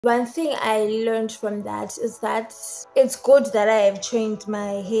One thing I learned from that is that it's good that I have trained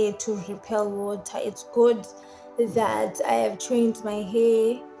my hair to repel water. It's good that I have trained my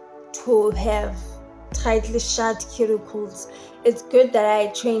hair to have tightly shut cuticles. It's good that I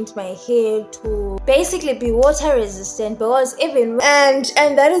trained my hair to basically be water resistant, because even and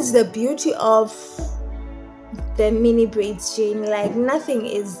that is the beauty of the mini braids chain. Like, nothing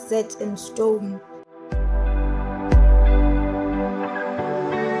is set in stone.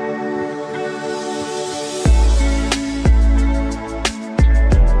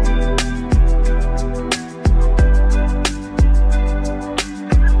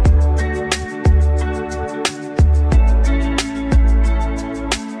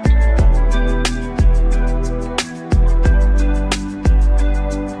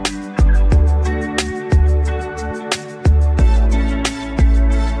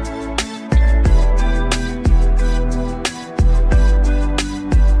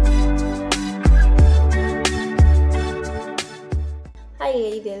 Hi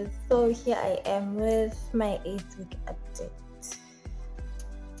ladies, so here I am with my 8th week update.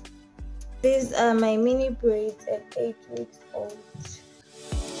 These are my mini braids at 8 weeks old.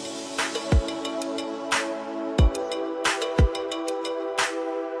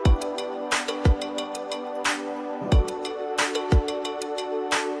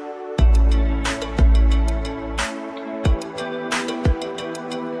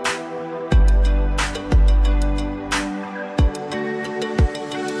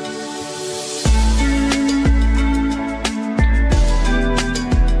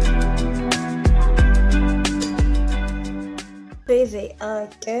 They are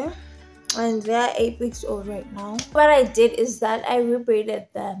okay, and they are 8 weeks old right now. What I did is that I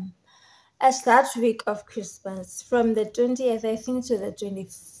rebraided them as that week of Christmas, from the 20th I think to the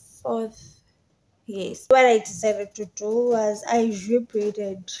 24th. Yes, what I decided to do was I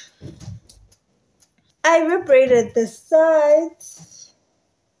rebraided the sides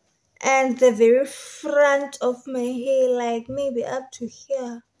and the very front of my hair, like maybe up to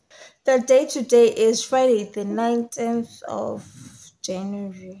here. The day today is Friday the 19th of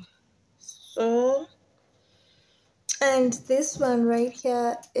January. So, and this one right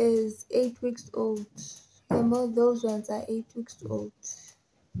here is 8 weeks old. Remember, those ones are 8 weeks old.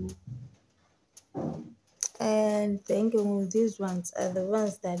 And then these ones are the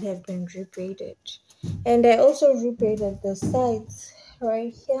ones that have been rebraided. And I also rebraided the sides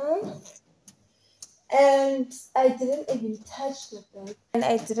right here. And I didn't even touch the back.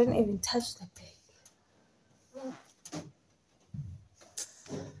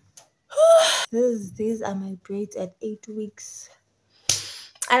 These are my braids at 8 weeks.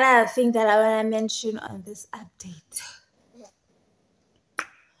 Another thing that I want to mention on this update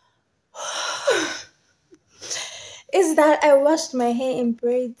is that I washed my hair in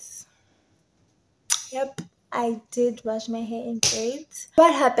braids. Yep, I did wash my hair in braids.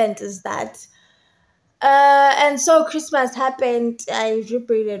 What happened is that and so Christmas happened, I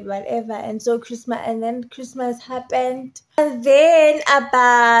rebraided whatever, and then Christmas happened, and then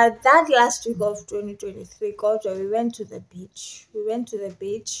about that last week of 2023, we went to the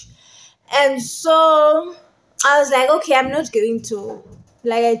beach. And so I was like, okay, I'm not going to,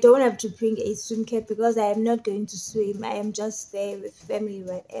 like, I don't have to bring a swim cap because I am not going to swim. I am just there with family,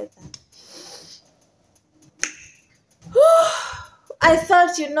 whatever. I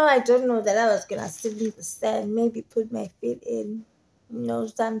thought, I don't know, that I was gonna sit in the sand, maybe put my feet in,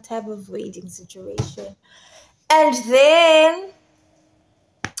 some type of wading situation. And then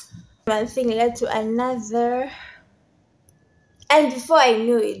one thing led to another. And before I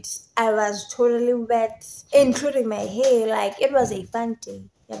knew it, I was totally wet, including my hair. Like, it was a fun day.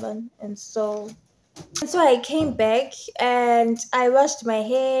 And so I came back and I washed my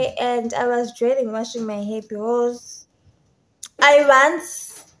hair, and I was dreading washing my hair because I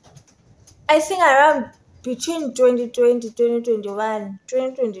think around between 2020, 2021,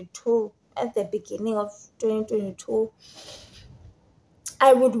 2022, at the beginning of 2022,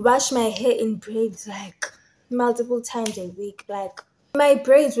 I would wash my hair in braids like multiple times a week. Like, my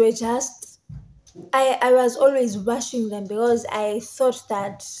braids were just, I was always washing them because I thought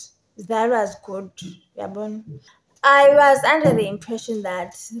that was good. I was under the impression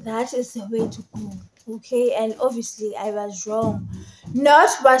that is the way to go. Okay, and obviously I was wrong. Not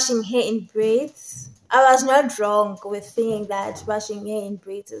washing hair in braids. I was not wrong with thinking that washing hair in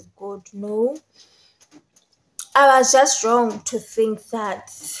braids is good. No. I was just wrong to think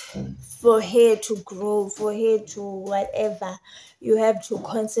that for hair to grow, for hair to whatever, you have to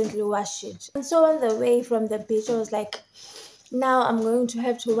constantly wash it. And so on the way from the beach, I was like, now I'm going to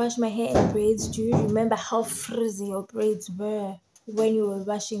have to wash my hair in braids. Do you remember how frizzy your braids were? when you were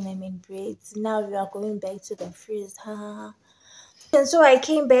washing them in braids. Now you are going back to the frizz. Ha ha ha. And so I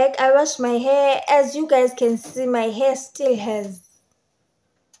came back, I washed my hair. As you guys can see, my hair still has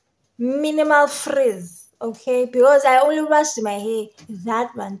minimal frizz, okay? Because I only washed my hair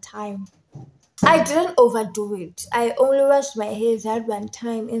that one time. I didn't overdo it. I only washed my hair that one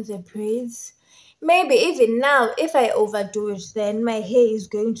time in the braids. Maybe even now, if I overdo it, then my hair is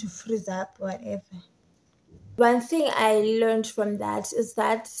going to frizz up, whatever. One thing I learned from that is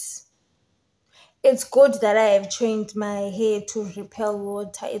that it's good that I have trained my hair to repel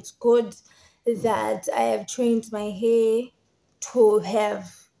water. It's good that I have trained my hair to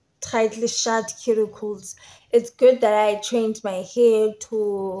have tightly shut cuticles. It's good that I trained my hair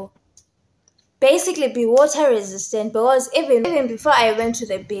to basically be water resistant, because even before I went to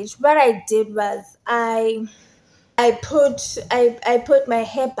the beach, what I did was I put my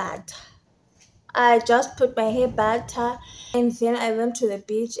hair bath. I just put my hair butter, and then I went to the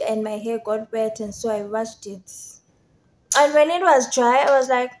beach and my hair got wet, and so I washed it. And when it was dry, I was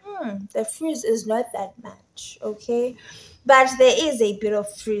like, the frizz is not that much, okay? But there is a bit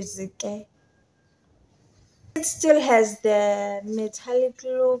of frizz, okay? It still has the metallic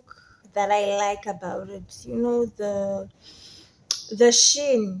look that I like about it. You know, the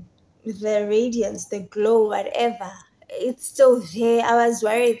sheen, the radiance, the glow, whatever. It's still there. I was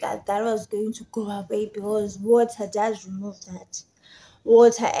worried that that was going to go away because water does remove that.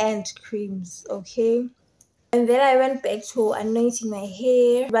 Water and creams, okay? And then I went back to anointing my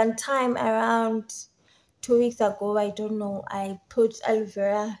hair. One time around 2 weeks ago, I don't know, I put aloe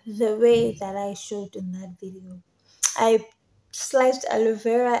vera the way that I showed in that video. I sliced aloe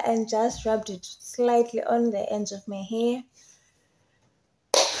vera and just rubbed it slightly on the ends of my hair.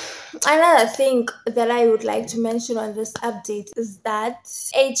 Another thing that I would like to mention on this update is that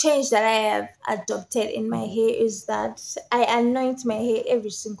a change that I have adopted in my hair is that I anoint my hair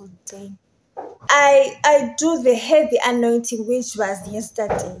every single day. I do the heavy anointing, which was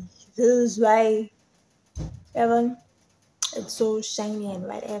yesterday. This is why it's so shiny and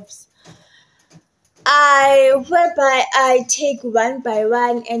whatever. Whereby I take one by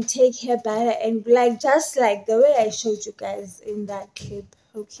one and take hair butter and just like the way I showed you guys in that clip.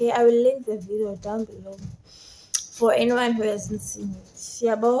 Okay, I will link the video down below for anyone who hasn't seen it.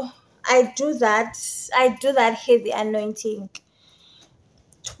 Yeah, but I do that heavy anointing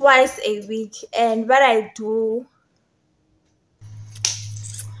twice a week, and what I do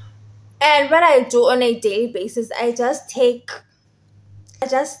on a daily basis, I just take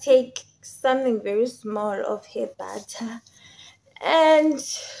something very small of hair butter and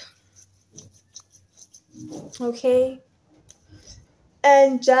okay,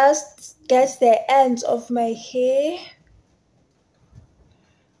 and just get the ends of my hair.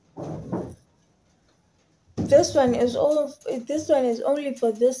 This one is only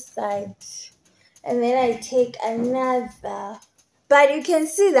for this side, and then I take another. But you can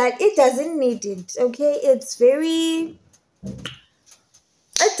see that it doesn't need it. Okay, it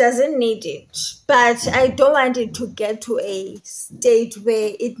doesn't need it, but I don't want it to get to a state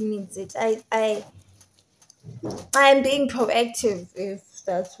where it needs it. I'm being proactive, if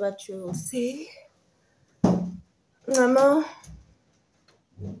that's what you will say. Mama,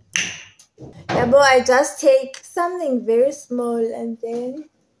 yeah, but I just take something very small and then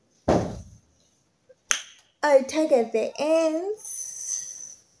I take at the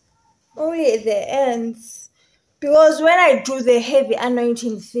ends, only at the ends, because when I do the heavy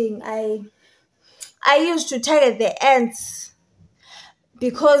anointing thing, I used to take at the ends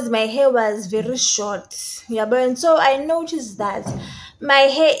because my hair was very short. Yeah, but and so I noticed that my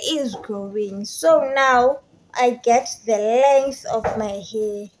hair is growing. So now I get the length of my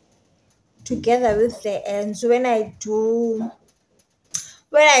hair together with the ends when I do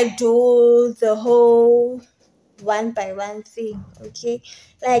the whole one by one thing. Okay,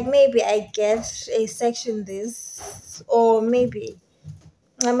 like maybe I get a section this, or maybe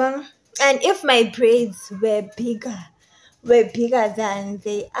and if my braids were bigger than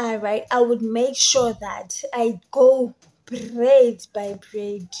they are, right, I would make sure that I go braid by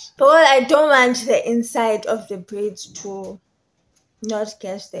braid, because I don't want the inside of the braids to not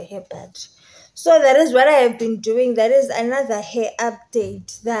catch the hair bud. So that is what I have been doing. That is another hair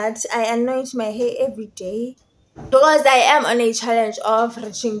update, that I anoint my hair every day, because I am on a challenge of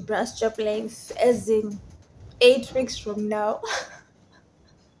reaching brush strap length, as in 8 weeks from now.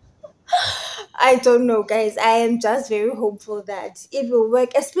 I don't know, guys. I am just very hopeful that it will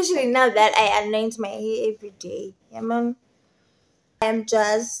work, especially now that I anoint my hair every day. Yeah, mom. I am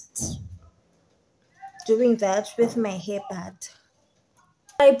just doing that with my hair bud.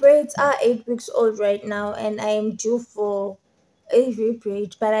 My braids are 8 weeks old right now, and I am due for a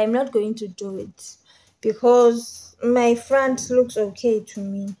rebraid, but I'm not going to do it because my front looks okay to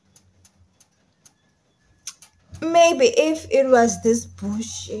me. Maybe if it was this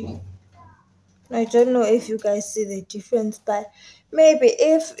bushy, I don't know if you guys see the difference, but maybe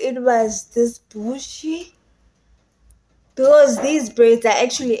if it was this bushy, because these braids are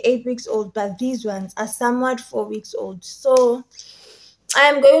actually 8 weeks old, but these ones are somewhat 4 weeks old. So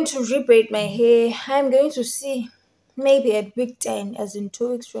I'm going to rebraid my hair. I'm going to see maybe at week 10, as in 2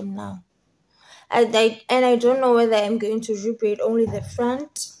 weeks from now. And I don't know whether I'm going to rebraid only the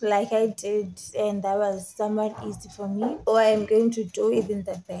front like I did, and that was somewhat easy for me, or I'm going to do even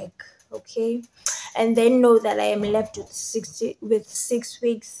the back, okay? And then know that I am left with 6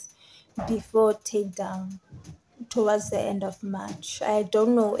 weeks before takedown towards the end of March. I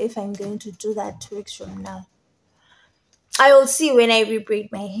don't know if I'm going to do that 2 weeks from now. I will see when I rebraid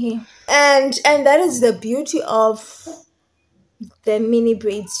my hair. And that is the beauty of the mini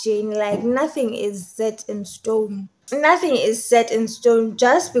braids, Jane. Like, nothing is set in stone. Nothing is set in stone.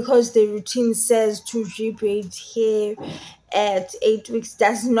 Just because the routine says to rebraid hair at 8 weeks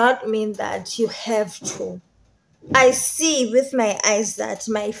does not mean that you have to. I see with my eyes that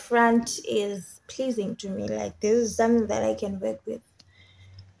my front is pleasing to me. Like, this is something that I can work with.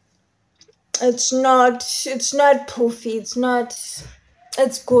 It's not poofy,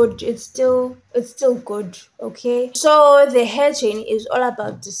 it's good, it's still good, okay? So the hair chain is all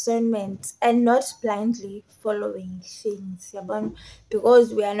about discernment and not blindly following things, yabona,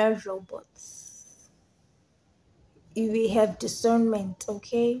 because we are not robots. We have discernment,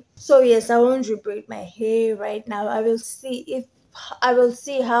 okay? So yes, I won't rebraid my hair right now. I will see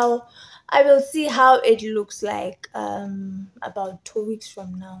how it looks like about 2 weeks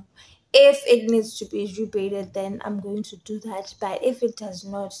from now. If it needs to be rebraided, then I'm going to do that, but if it does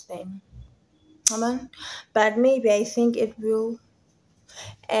not, then come on. But maybe I think it will.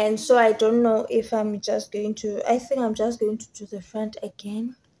 And so I don't know if I think I'm just going to do the front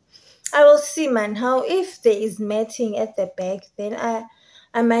again. I will see, man, how if there is matting at the back, then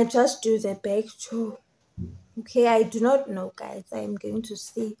I might just do the back too. Okay, I do not know, guys. I am going to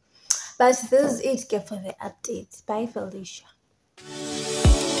see. But this is it, for the update. Bye, Felicia.